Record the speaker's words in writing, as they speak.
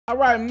All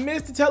right,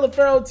 Mr.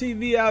 Taliaferro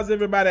TV, how's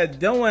everybody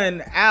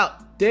doing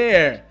out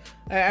there?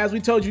 As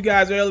we told you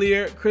guys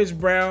earlier, Chris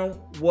Brown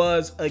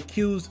was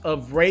accused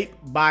of rape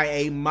by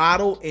a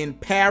model in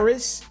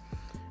Paris.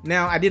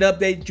 Now, I did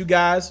update you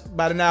guys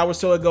about an hour or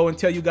so ago and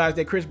tell you guys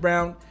that Chris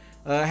Brown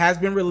has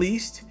been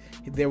released.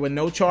 There were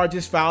no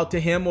charges filed to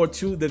him or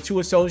to the two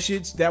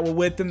associates that were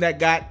with him that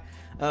got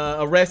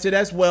arrested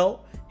as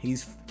well.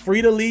 He's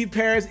free to leave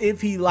Paris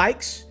if he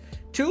likes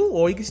to,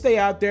 or he can stay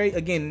out there.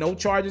 Again, no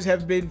charges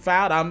have been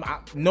filed.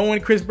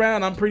 Knowing Chris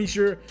Brown, I'm pretty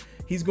sure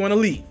he's going to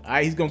leave. All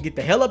right, he's going to get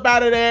the hell up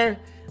out of there.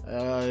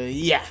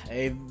 Yeah,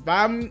 if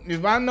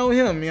I know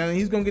him,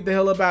 he's going to get the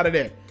hell up out of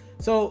there.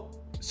 So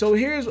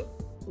here's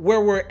where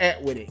we're at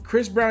with it.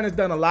 Chris Brown has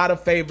done a lot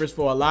of favors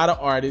for a lot of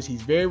artists.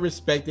 He's very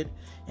respected,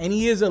 and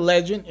he is a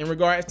legend in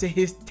regards to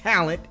his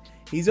talent.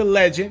 He's a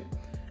legend,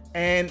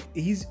 and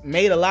he's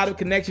made a lot of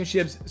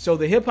connectionships. So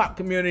the hip-hop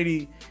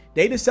community,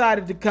 they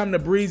decided to come to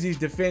Breezy's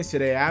defense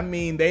today. I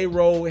mean, they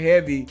roll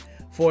heavy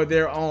for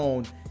their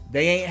own.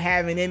 They ain't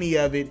having any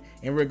of it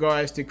in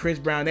regards to Chris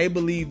Brown. They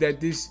believe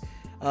that this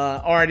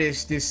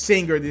artist, this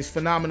singer, this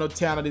phenomenal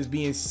talent is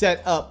being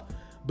set up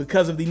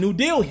because of the new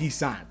deal he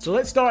signed. So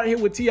let's start here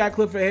with T.I.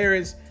 Clifford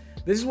Harris.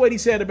 This is what he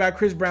said about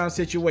Chris Brown's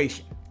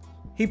situation.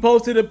 He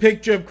posted a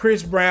picture of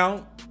Chris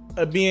Brown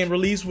being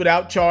released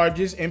without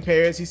charges in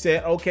Paris. He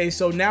said, okay,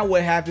 so now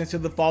what happens to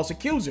the false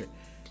accuser?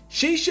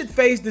 She should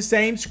face the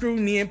same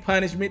scrutiny and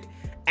punishment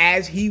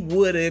as he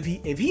would if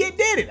he had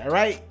did it, all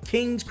right?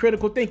 King's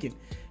critical thinking.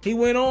 He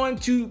went on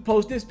to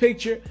post this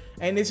picture,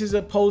 and this is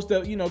a post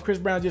of, Chris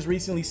Brown just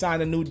recently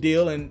signed a new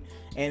deal, and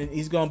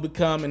he's going to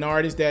become an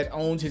artist that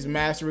owns his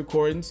master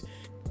recordings.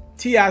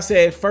 T.I.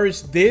 said,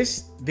 first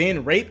this,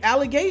 then rape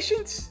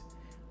allegations?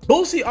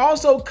 Boosie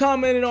also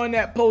commented on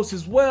that post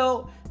as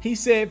well. He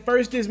said,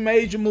 first this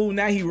major move,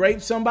 now he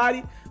raped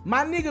somebody.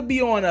 My nigga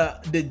be on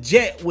the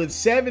jet with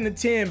 7 to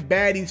 10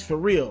 baddies for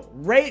real.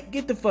 Rape,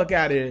 get the fuck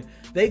out of here.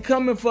 They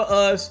coming for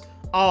us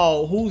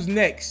all. Who's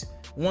next?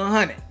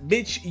 100.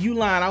 Bitch, you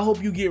lying. I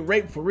hope you get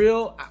raped for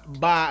real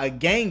by a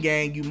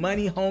gang, you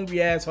money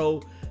hungry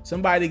asshole.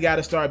 Somebody got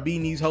to start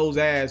beating these hoes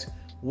ass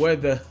where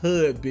the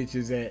hood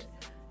bitches at.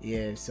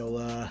 Yeah,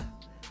 so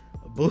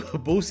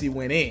Boosie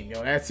went in.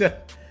 That's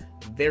a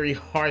very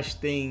harsh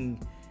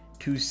thing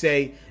to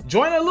say.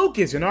 Joyner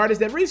Lucas, an artist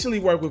that recently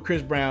worked with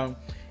Chris Brown,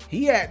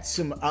 he had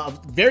some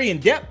very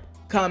in-depth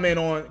comment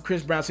on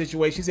Chris Brown's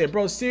situation. He said,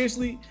 bro,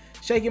 seriously,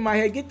 shaking my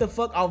head, get the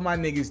fuck off my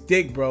nigga's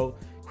dick, bro.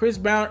 Chris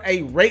Brown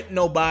ain't raped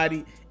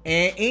nobody,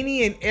 and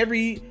any and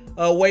every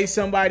way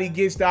somebody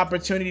gets the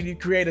opportunity to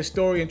create a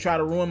story and try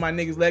to ruin my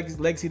nigga's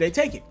legacy, they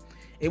take it.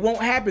 It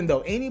won't happen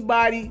though.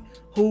 Anybody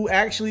who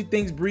actually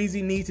thinks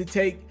Breezy needs to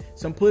take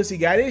some pussy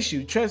got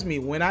issue. Trust me,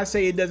 when I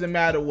say it doesn't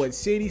matter what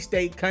city,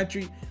 state,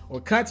 country,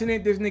 or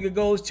continent this nigga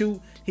goes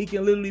to, he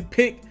can literally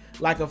pick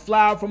like a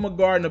flower from a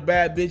garden of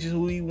bad bitches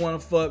who he wanna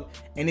fuck,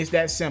 and it's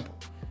that simple.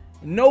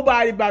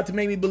 Nobody about to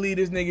make me believe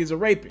this nigga is a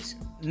rapist.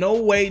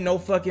 No way, no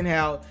fucking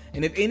how.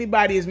 And if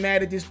anybody is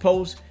mad at this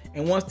post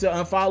and wants to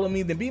unfollow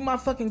me, then be my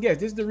fucking guest.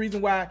 This is the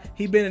reason why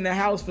he been in the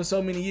house for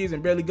so many years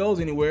and barely goes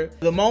anywhere.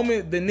 The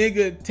moment the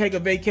nigga take a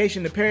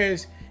vacation to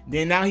Paris,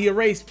 then now he a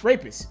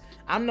rapist.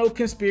 I'm no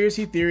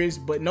conspiracy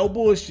theorist, but no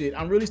bullshit.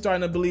 I'm really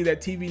starting to believe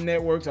that TV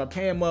networks are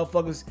paying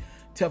motherfuckers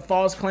to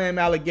false claim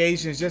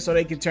allegations just so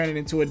they can turn it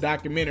into a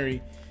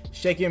documentary.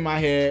 Shaking my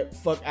head,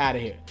 fuck out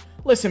of here.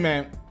 Listen,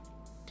 man.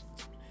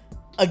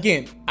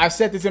 Again, I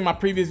said this in my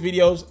previous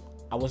videos.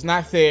 I was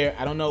not there.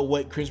 I don't know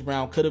what Chris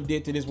Brown could have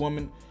did to this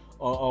woman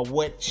or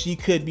what she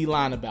could be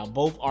lying about.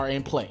 Both are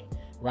in play,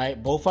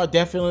 right? Both are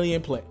definitely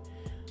in play.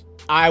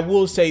 I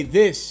will say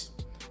this.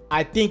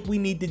 I think we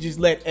need to just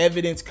let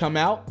evidence come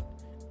out,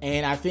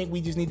 and I think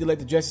we just need to let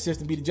the justice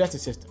system be the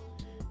justice system.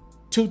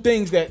 Two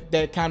things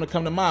that kind of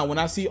come to mind when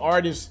I see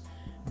artists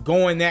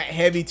going that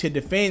heavy to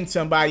defend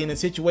somebody in a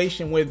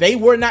situation where they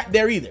were not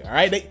there either, all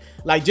right?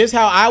 Like just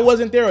how I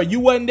wasn't there or you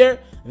wasn't there,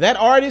 that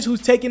artist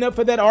who's taking up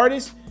for that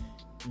artist,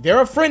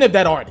 they're a friend of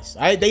that artist.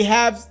 Right? They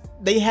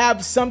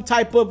have some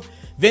type of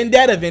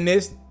vendetta in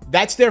this.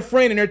 That's their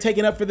friend, and they're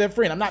taking up for their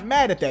friend. I'm not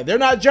mad at that. They're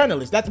not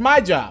journalists. That's my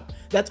job.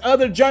 That's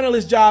other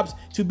journalists' jobs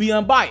to be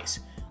unbiased.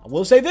 I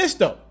will say this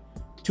though.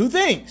 Two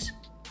things.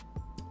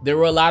 There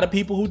were a lot of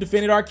people who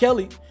defended R.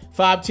 Kelly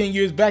 5-10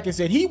 years back and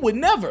said he would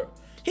never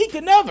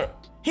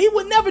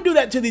do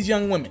that to these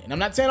young women. And I'm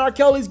not saying R.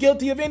 Kelly's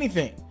guilty of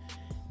anything,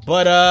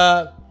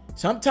 but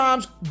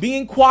sometimes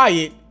being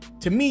quiet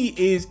to me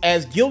is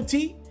as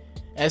guilty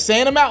as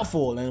saying a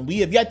mouthful, and we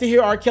have yet to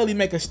hear R. Kelly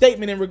make a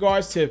statement in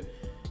regards to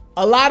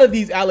a lot of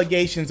these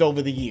allegations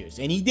over the years.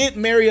 And he did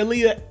marry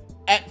Aaliyah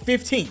at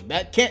 15.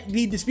 That can't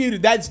be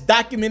disputed. That's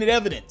documented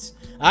evidence.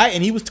 All right,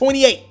 and he was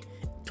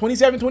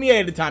 27, 28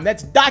 at the time.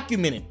 That's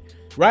documented,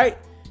 right?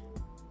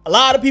 A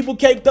lot of people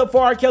caked up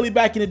for R. Kelly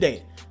back in the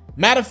day.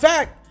 Matter of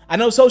fact, I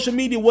know social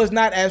media was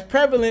not as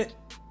prevalent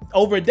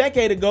over a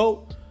decade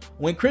ago.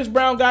 When Chris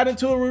Brown got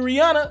into it with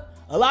Rihanna,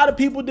 a lot of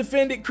people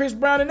defended Chris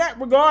Brown in that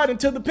regard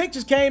until the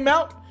pictures came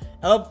out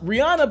of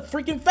Rihanna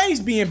freaking face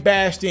being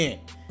bashed in.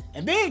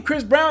 And then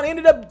Chris Brown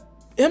ended up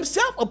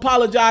himself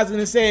apologizing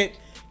and said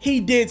he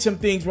did some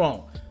things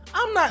wrong.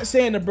 I'm not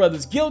saying the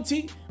brother's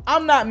guilty.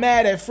 I'm not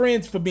mad at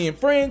friends for being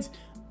friends.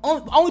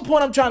 Only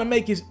point I'm trying to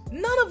make is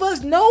none of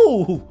us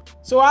know.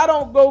 So I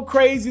don't go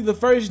crazy the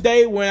first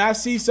day when I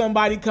see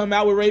somebody come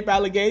out with rape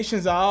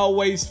allegations. I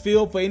always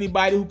feel for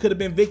anybody who could have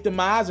been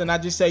victimized, and I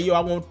just say, yo, I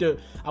want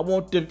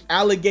the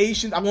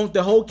allegations, I want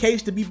the whole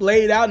case to be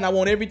played out, and I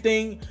want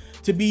everything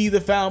to be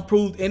either found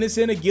proved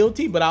innocent or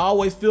guilty. But I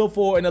always feel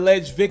for an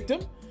alleged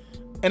victim.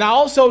 And I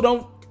also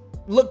don't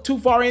look too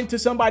far into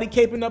somebody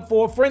caping up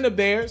for a friend of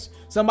theirs,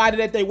 somebody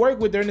that they work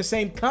with, they're in the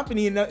same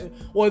company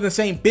or the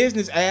same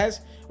business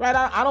as, right?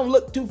 I don't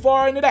look too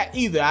far into that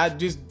either. I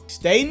just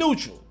stay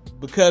neutral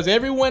because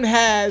everyone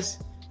has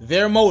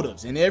their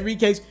motives. In every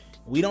case,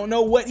 we don't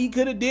know what he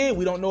could have did.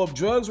 We don't know if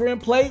drugs were in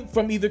play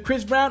from either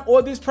Chris Brown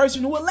or this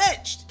person who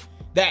alleged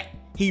that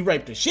he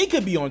raped her. She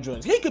could be on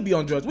drugs. He could be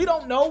on drugs. We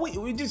don't know.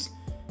 We just,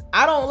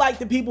 I don't like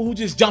the people who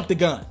just jump the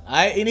gun, all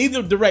right, in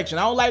either direction.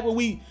 I don't like when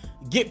we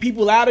get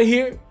people out of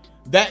here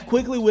that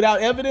quickly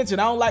without evidence, and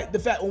I don't like the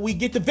fact when we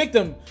get the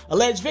victim,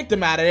 alleged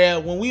victim, out of there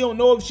when we don't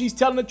know if she's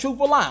telling the truth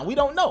or lying. We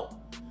don't know.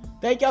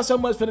 Thank y'all so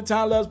much for the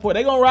Time Love support.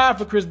 They gonna ride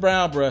for Chris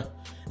Brown, bruh.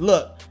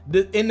 Look,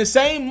 in the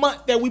same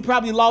month that we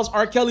probably lost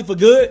R. Kelly for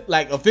good,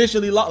 like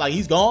officially lost, like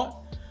he's gone,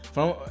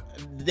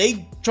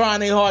 they trying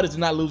their hardest to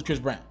not lose Chris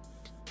Brown.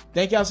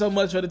 Thank y'all so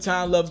much for the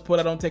Time Love support.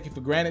 I don't take it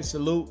for granted.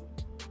 Salute.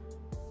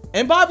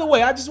 And by the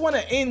way, I just want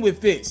to end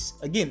with this.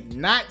 Again,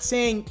 not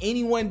saying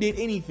anyone did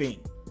anything.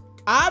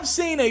 I've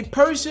seen a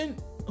person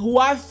who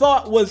I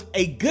thought was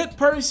a good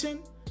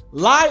person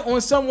lie on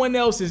someone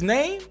else's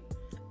name.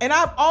 And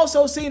I've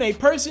also seen a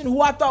person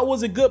who I thought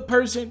was a good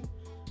person.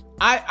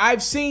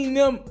 I've seen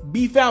them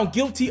be found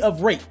guilty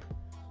of rape.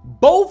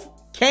 Both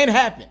can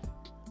happen.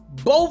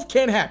 Both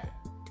can happen.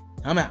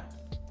 I'm out.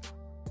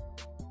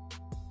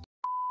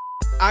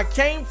 I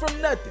came from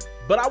nothing,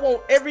 but I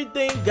want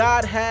everything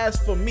God has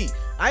for me.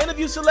 I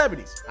interview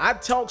celebrities. I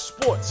talk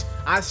sports.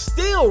 I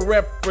still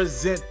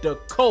represent the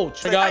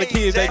culture. I got the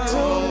kids.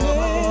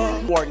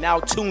 You are now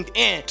tuned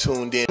in.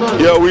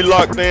 Yo, we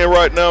locked in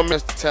right now,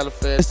 Mr.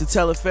 TALIAFERRO. Mr.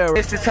 TALIAFERRO.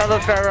 Mr.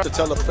 TALIAFERRO. Mr.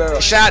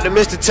 TALIAFERRO. Shout out to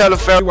Mr.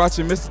 TALIAFERRO. You're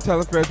watching Mr.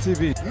 TALIAFERRO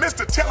TV.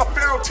 Mr.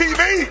 TALIAFERRO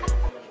TV.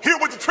 Here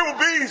with the triple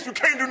B's, you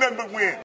can't do nothing but win.